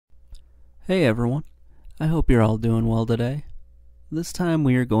Hey everyone, I hope you're all doing well today. This time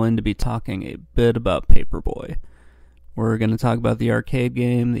we are going to be talking a bit about Paperboy. We're going to talk about the arcade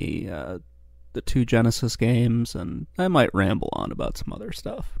game, the two Genesis games, and I might ramble on about some other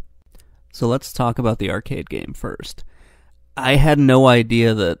stuff. So let's talk about the arcade game first. I had no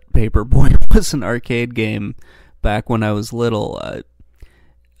idea that Paperboy was an arcade game back when I was little. I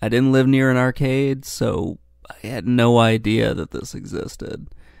didn't live near an arcade, so I had no idea that this existed.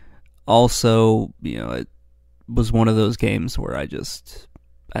 Also, it was one of those games where I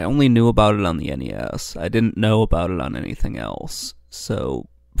only knew about it on the NES. I didn't know about it on anything else. So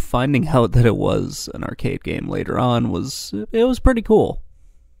finding out that it was an arcade game later on was pretty cool.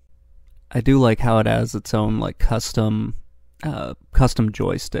 I do like how it has its own custom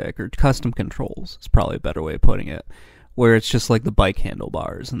joystick or custom controls. Is probably a better way of putting it. Where it's just like the bike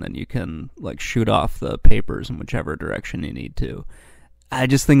handlebars, and then you can shoot off the papers in whichever direction you need to. I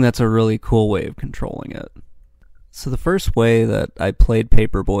just think that's a really cool way of controlling it. So the first way that I played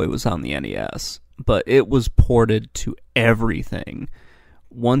Paperboy was on the NES, but it was ported to everything.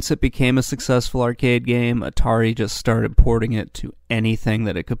 Once it became a successful arcade game, Atari just started porting it to anything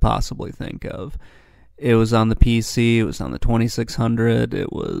that it could possibly think of. It was on the PC, it was on the 2600,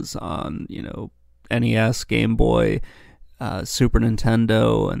 it was on, NES, Game Boy, Super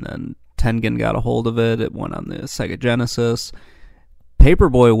Nintendo, and then Tengen got a hold of it. It went on the Sega Genesis.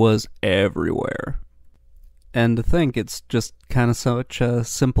 Paperboy was everywhere. And to think, it's just kind of such a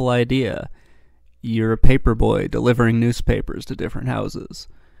simple idea. You're a paperboy delivering newspapers to different houses.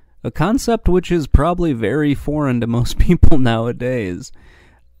 A concept which is probably very foreign to most people nowadays.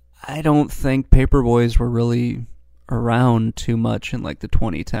 I don't think paperboys were really around too much in the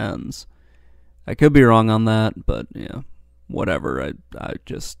 2010s. I could be wrong on that, but whatever. I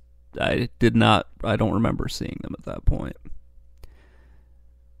don't remember seeing them at that point.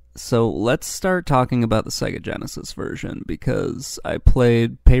 So let's start talking about the Sega Genesis version, because I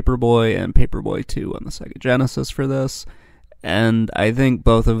played Paperboy and Paperboy 2 on the Sega Genesis for this, and I think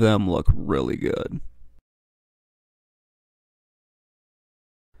both of them look really good.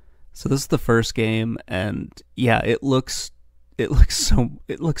 So this is the first game, and yeah, it looks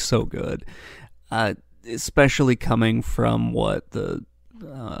so good. Especially coming from what the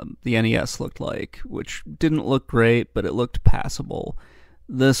NES looked like, which didn't look great, but it looked passable.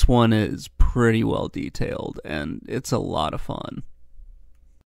 This one is pretty well detailed, and it's a lot of fun.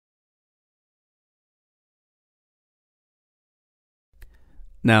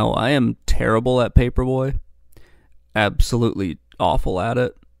 Now, I am terrible at Paperboy. Absolutely awful at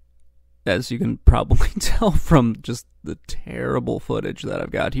it. As you can probably tell from just the terrible footage that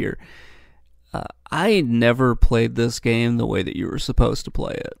I've got here. I never played this game the way that you were supposed to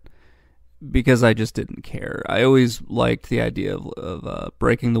play it, because I just didn't care. I always liked the idea of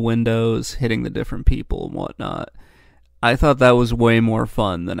breaking the windows, hitting the different people and whatnot. I thought that was way more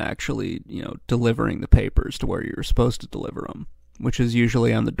fun than actually, delivering the papers to where you're supposed to deliver them, which is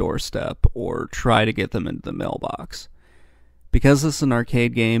usually on the doorstep or try to get them into the mailbox. Because this is an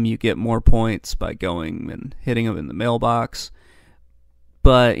arcade game, you get more points by going and hitting them in the mailbox.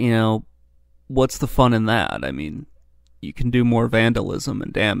 But, what's the fun in that? I mean, you can do more vandalism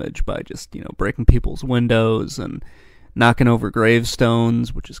and damage by just, breaking people's windows and knocking over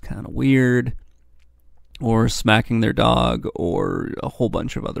gravestones, which is kind of weird, or smacking their dog, or a whole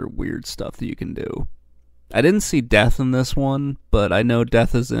bunch of other weird stuff that you can do. I didn't see Death in this one, but I know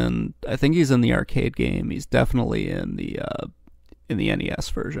Death is in, I think he's in the arcade game. He's definitely in the NES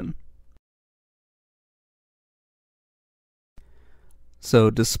version. So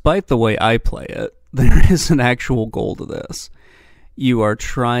despite the way I play it, there is an actual goal to this. You are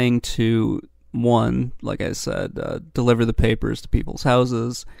trying to, one, like I said, deliver the papers to people's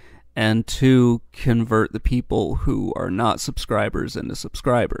houses, and two, convert the people who are not subscribers into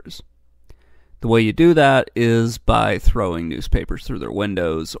subscribers. The way you do that is by throwing newspapers through their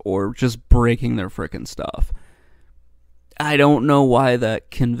windows or just breaking their frickin' stuff. I don't know why that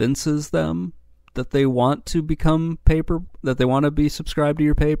convinces them that they want to become that they want to be subscribed to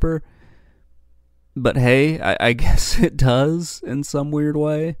your paper. But hey, I guess it does in some weird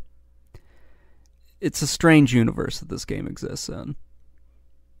way. It's a strange universe that this game exists in.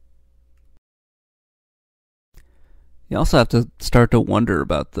 You also have to start to wonder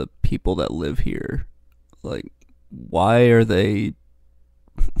about the people that live here. Why are they...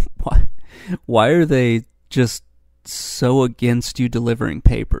 why are they just so against you delivering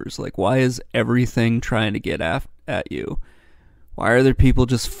papers? Why is everything trying to get at you? Why are there people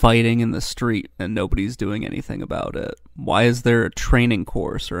just fighting in the street and nobody's doing anything about it? Why is there a training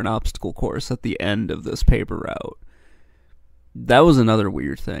course or an obstacle course at the end of this paper route? That was another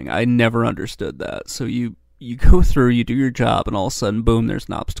weird thing. I never understood that. So you go through, you do your job, and all of a sudden, boom, there's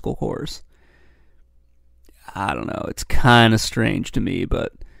an obstacle course. I don't know. It's kind of strange to me,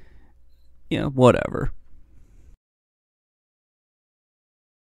 but, whatever.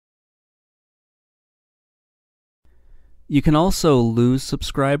 You can also lose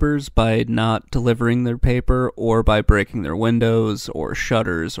subscribers by not delivering their paper or by breaking their windows or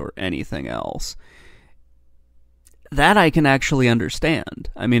shutters or anything else. That I can actually understand.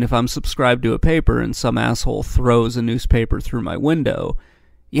 I mean, if I'm subscribed to a paper and some asshole throws a newspaper through my window,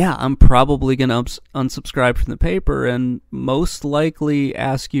 yeah, I'm probably going to unsubscribe from the paper and most likely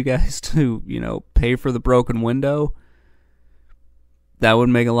ask you guys to, pay for the broken window. That would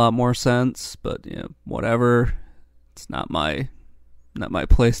make a lot more sense, but, whatever. It's not my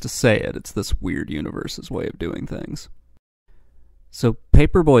place to say it. It's this weird universe's way of doing things. So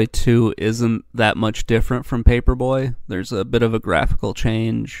Paperboy 2 isn't that much different from Paperboy. There's a bit of a graphical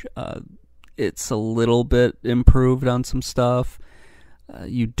change. It's a little bit improved on some stuff.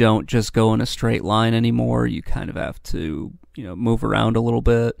 You don't just go in a straight line anymore. You kind of have to, move around a little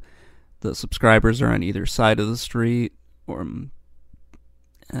bit. The subscribers are on either side of the street,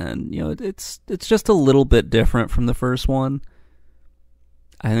 and it's just a little bit different from the first one.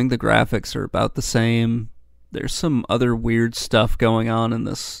 I think the graphics are about the same. There's some other weird stuff going on in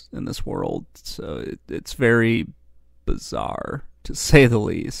this world, so it's very bizarre, to say the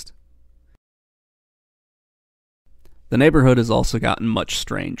least. The neighborhood has also gotten much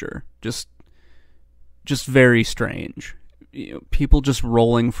stranger. Just very strange. People just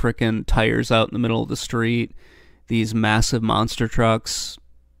rolling frickin' tires out in the middle of the street. These massive monster trucks.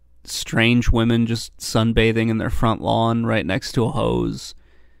 Strange women just sunbathing in their front lawn right next to a hose.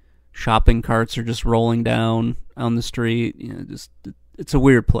 Shopping carts are just rolling down on the street. It's a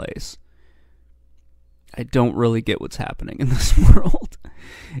weird place. I don't really get what's happening in this world.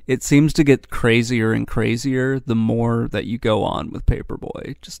 It seems to get crazier and crazier the more that you go on with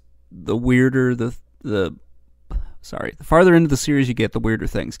Paperboy. Just the weirder the farther into the series you get, the weirder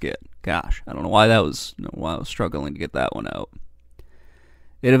things get. Gosh, I don't know why why I was struggling to get that one out.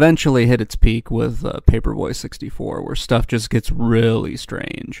 It eventually hit its peak with Paperboy 64, where stuff just gets really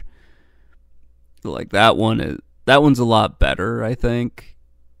strange. Like that one's a lot better, I think.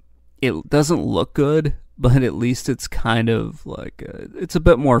 It doesn't look good, but at least it's kind of like it's a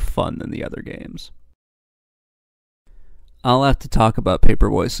bit more fun than the other games. I'll have to talk about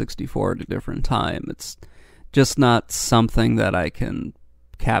Paperboy 64 at a different time. It's just not something that I can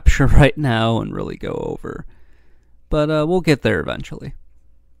capture right now and really go over. But we'll get there eventually.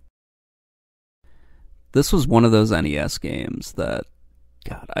 This was one of those NES games that,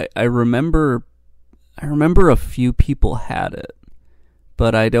 God, I remember a few people had it,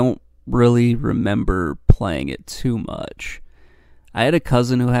 but I don't really remember playing it too much. I had a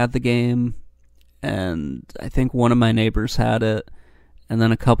cousin who had the game, and I think one of my neighbors had it, and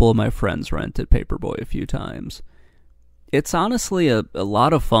then a couple of my friends rented Paperboy a few times. It's honestly a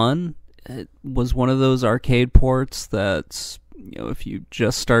lot of fun. It was one of those arcade ports that's, if you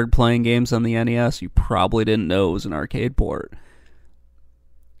just started playing games on the NES, you probably didn't know it was an arcade port.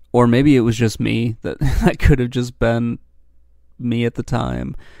 Or maybe it was just me. That could have just been me at the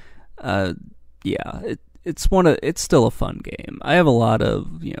time. It's still a fun game. I have a lot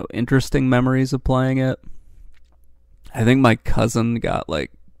of, interesting memories of playing it. I think my cousin got,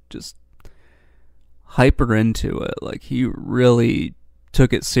 just hyper into it. Like, he really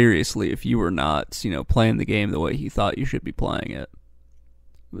took it seriously if you were not, playing the game the way he thought you should be playing it.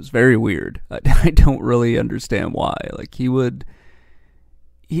 It was very weird. I don't really understand why. Like,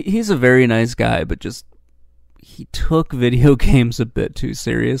 he's a very nice guy, but just, he took video games a bit too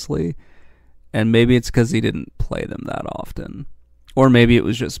seriously. And maybe it's because he didn't play them that often. Or maybe it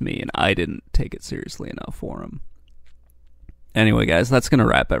was just me and I didn't take it seriously enough for him. Anyway, guys, that's going to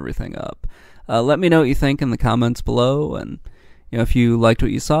wrap everything up. Let me know what you think in the comments below, and if you liked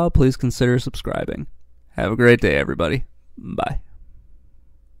what you saw, please consider subscribing. Have a great day, everybody. Bye.